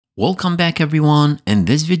Welcome back everyone. In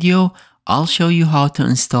this video, I'll show you how to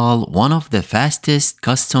install one of the fastest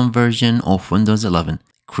custom version of Windows 11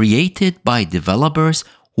 created by developers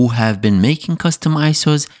who have been making custom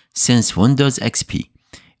ISOs since Windows XP.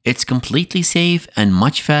 It's completely safe and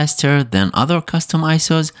much faster than other custom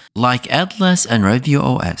ISOs like Atlas and Review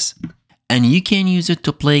OS. And you can use it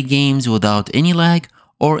to play games without any lag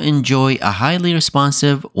or enjoy a highly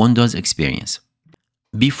responsive Windows experience.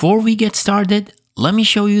 Before we get started, let me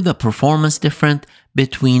show you the performance difference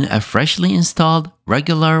between a freshly installed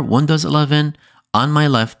regular Windows 11 on my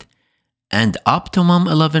left and Optimum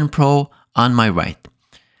 11 Pro on my right.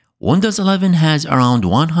 Windows 11 has around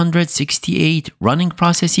 168 running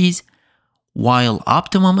processes, while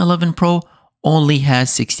Optimum 11 Pro only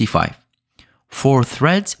has 65. For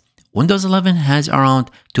threads, Windows 11 has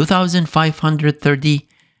around 2,530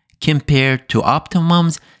 compared to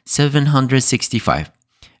Optimum's 765.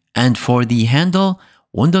 And for the handle,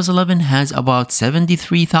 Windows 11 has about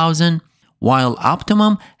 73,000, while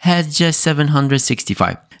Optimum has just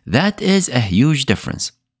 765. That is a huge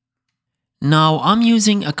difference. Now I'm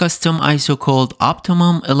using a custom ISO called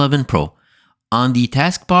Optimum 11 Pro. On the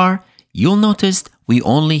taskbar, you'll notice we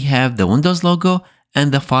only have the Windows logo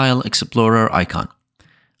and the File Explorer icon.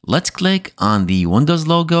 Let's click on the Windows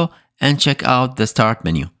logo and check out the Start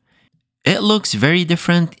menu. It looks very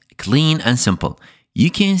different, clean and simple. You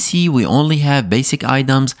can see we only have basic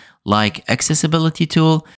items like Accessibility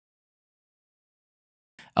Tool,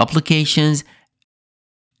 Applications,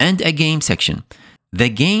 and a game section. The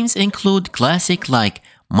games include classic like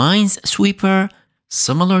Minesweeper,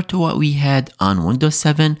 similar to what we had on Windows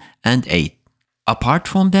 7 and 8. Apart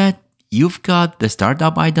from that, you've got the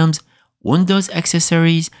startup items, Windows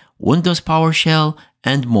accessories, Windows PowerShell,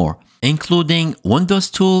 and more, including Windows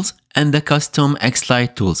tools and the custom X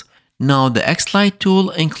Lite tools. Now, the X Lite tool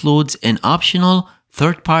includes an optional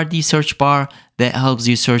third-party search bar that helps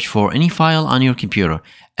you search for any file on your computer,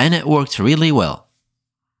 and it works really well.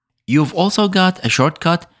 You've also got a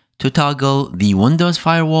shortcut to toggle the Windows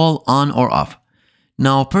firewall on or off.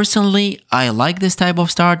 Now, personally, I like this type of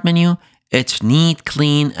start menu. It's neat,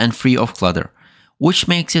 clean, and free of clutter, which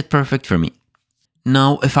makes it perfect for me.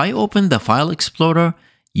 Now, if I open the File Explorer,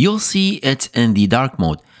 you'll see it's in the dark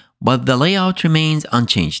mode, but the layout remains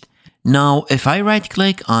unchanged. Now, if I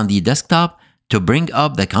right-click on the desktop to bring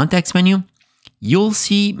up the context menu, you'll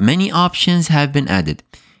see many options have been added.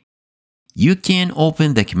 You can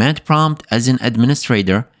open the command prompt as an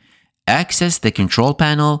administrator, access the control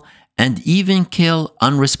panel, and even kill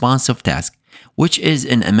unresponsive tasks, which is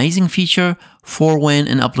an amazing feature for when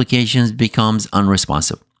an application becomes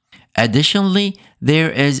unresponsive. Additionally, there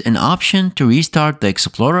is an option to restart the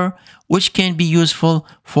Explorer, which can be useful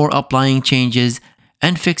for applying changes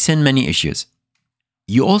and fixing many issues.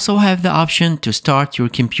 You also have the option to start your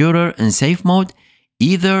computer in safe mode,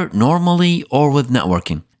 either normally or with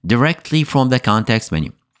networking, directly from the context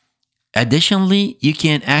menu. Additionally, you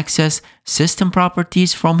can access system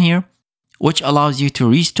properties from here, which allows you to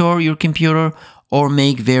restore your computer or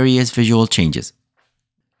make various visual changes.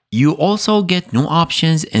 You also get new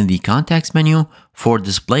options in the context menu for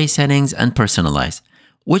display settings and personalize,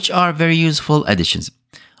 which are very useful additions.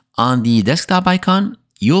 On the desktop icon,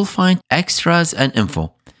 you'll find extras and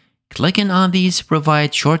info. Clicking on these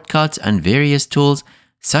provides shortcuts and various tools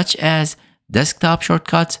such as desktop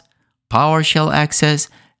shortcuts, PowerShell access,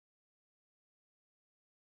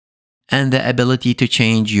 and the ability to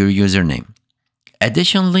change your username.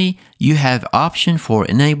 Additionally, you have option for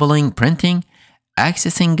enabling printing,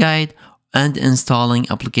 accessing guide, and installing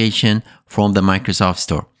application from the Microsoft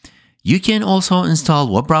Store. You can also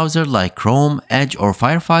install web browser like Chrome, Edge, or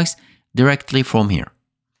Firefox directly from here.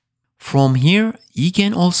 From here, you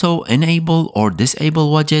can also enable or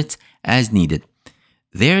disable widgets as needed.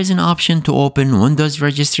 There is an option to open Windows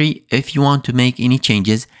Registry if you want to make any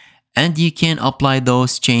changes, and you can apply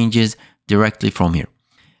those changes directly from here.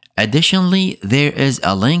 Additionally, there is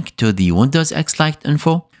a link to the Windows X Lite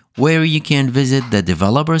info where you can visit the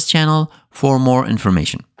developers channel for more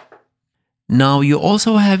information. Now, you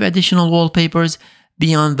also have additional wallpapers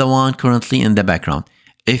beyond the one currently in the background.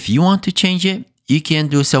 If you want to change it, you can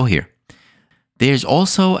do so here. There's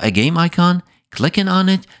also a game icon. Clicking on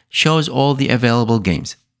it shows all the available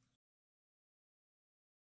games.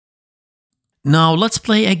 Now let's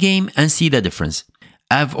play a game and see the difference.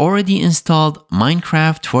 I've already installed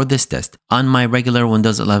Minecraft for this test on my regular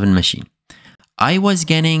Windows 11 machine. I was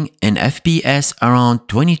getting an FPS around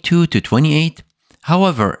 22 to 28.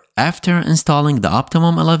 However, after installing the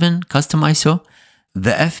Optimum 11 custom ISO,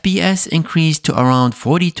 the FPS increased to around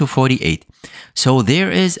 40 to 48. So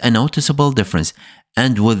there is a noticeable difference.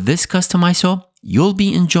 And with this custom ISO, you'll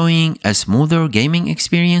be enjoying a smoother gaming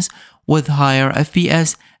experience with higher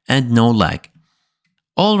FPS and no lag.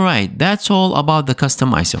 Alright, that's all about the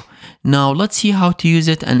custom ISO. Now let's see how to use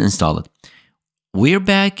it and install it. We're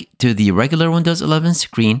back to the regular Windows 11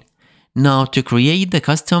 screen. Now to create the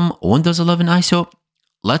custom Windows 11 ISO,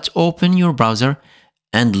 let's open your browser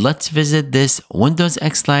and let's visit this Windows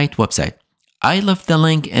X Lite website. I left the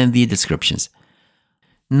link in the descriptions.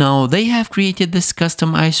 Now they have created this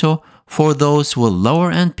custom ISO for those with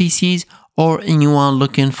lower end PCs or anyone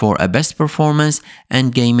looking for a best performance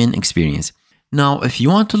and gaming experience. Now if you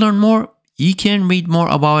want to learn more, you can read more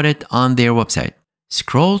about it on their website.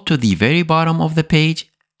 Scroll to the very bottom of the page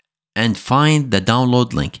and find the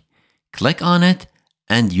download link. Click on it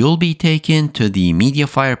and you'll be taken to the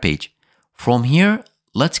Mediafire page. From here,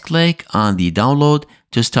 let's click on the download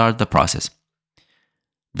to start the process.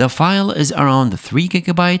 The file is around 3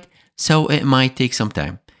 GB, so it might take some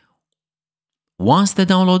time. Once the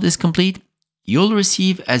download is complete, you'll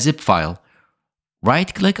receive a zip file.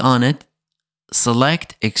 Right click on it,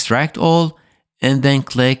 select Extract All, and then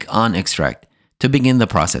click on Extract to begin the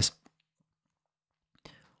process.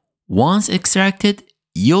 Once extracted,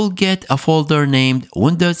 you'll get a folder named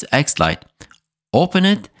Windows X Lite. Open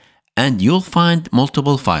it and you'll find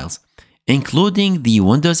multiple files, including the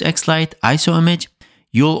Windows X Lite ISO image.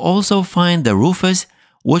 You'll also find the Rufus,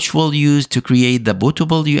 which we'll use to create the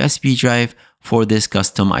bootable USB drive for this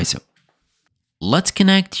custom ISO. Let's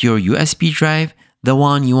connect your USB drive, the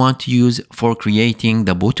one you want to use for creating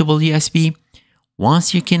the bootable USB.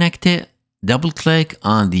 Once you connect it, double-click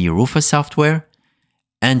on the Rufus software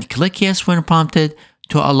and click Yes when prompted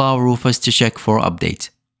to allow Rufus to check for updates.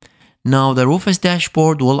 Now the Rufus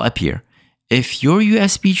dashboard will appear. If your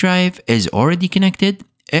USB drive is already connected,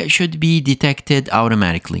 it should be detected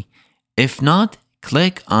automatically. If not,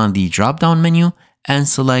 click on the drop-down menu and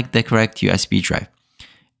select the correct USB drive.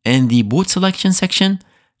 In the boot selection section,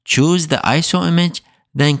 choose the ISO image,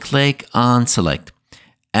 then click on Select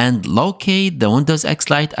and locate the Windows X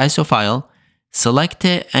Lite ISO file. Select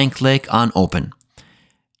it and click on Open.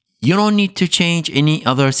 You don't need to change any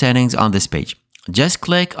other settings on this page. Just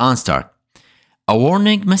click on Start. A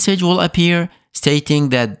warning message will appear stating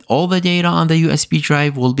that all the data on the USB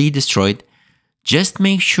drive will be destroyed. Just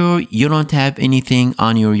make sure you don't have anything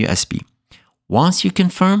on your USB. Once you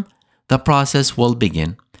confirm, the process will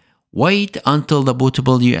begin. Wait until the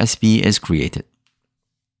bootable USB is created.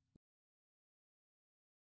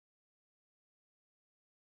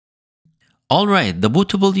 Alright, the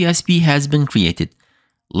bootable USB has been created.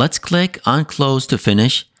 Let's click on Close to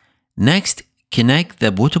finish. Next, connect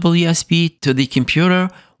the bootable USB to the computer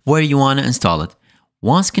where you want to install it.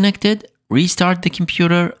 Once connected, restart the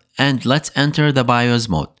computer and let's enter the BIOS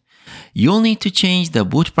mode. You'll need to change the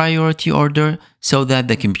boot priority order so that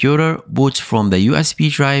the computer boots from the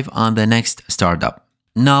USB drive on the next startup.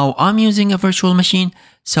 Now I'm using a virtual machine,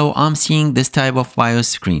 so I'm seeing this type of BIOS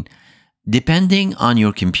screen. Depending on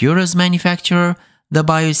your computer's manufacturer, the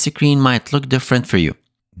BIOS screen might look different for you.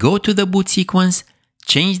 Go to the boot sequence,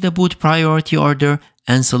 change the boot priority order,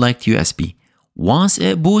 and select USB. Once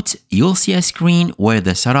it boots, you'll see a screen where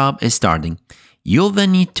the setup is starting. You'll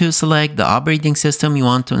then need to select the operating system you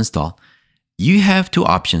want to install. You have two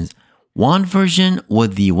options. One version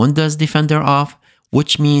with the Windows Defender off,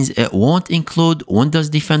 which means it won't include Windows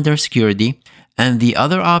Defender security, and the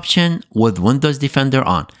other option with Windows Defender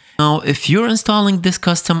on. Now, if you're installing this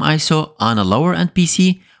custom ISO on a lower end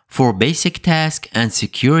PC for basic tasks and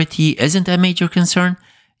security isn't a major concern,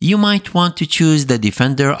 you might want to choose the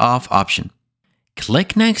Defender off option.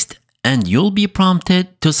 Click Next and you'll be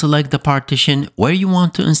prompted to select the partition where you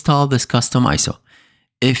want to install this custom ISO.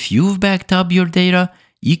 If you've backed up your data,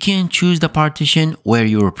 you can choose the partition where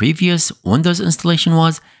your previous Windows installation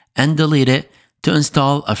was and delete it to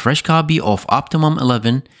install a fresh copy of Optimum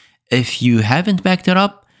 11. If you haven't backed it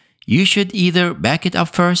up, you should either back it up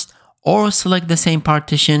first or select the same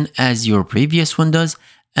partition as your previous Windows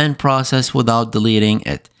and process without deleting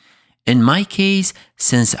it. In my case,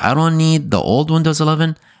 since I don't need the old Windows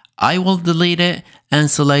 11, I will delete it and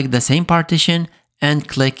select the same partition and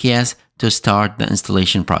click Yes to start the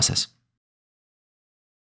installation process.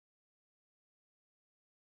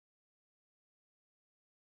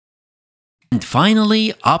 And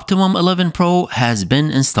finally, Optimum 11 Pro has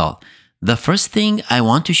been installed. The first thing I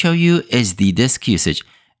want to show you is the disk usage.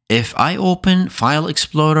 If I open File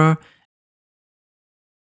Explorer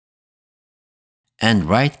and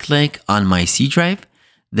right-click on my C drive,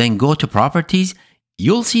 then go to Properties,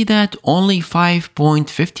 you'll see that only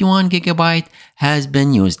 5.51 GB has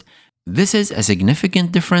been used. This is a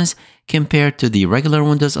significant difference compared to the regular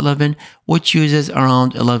Windows 11, which uses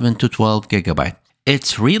around 11 to 12 GB.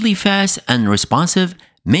 It's really fast and responsive,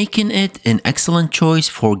 making it an excellent choice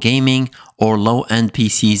for gaming or low-end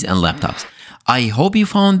PCs and laptops. I hope you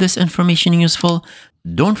found this information useful.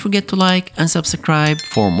 Don't forget to like and subscribe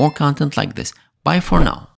for more content like this. Bye for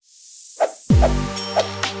now.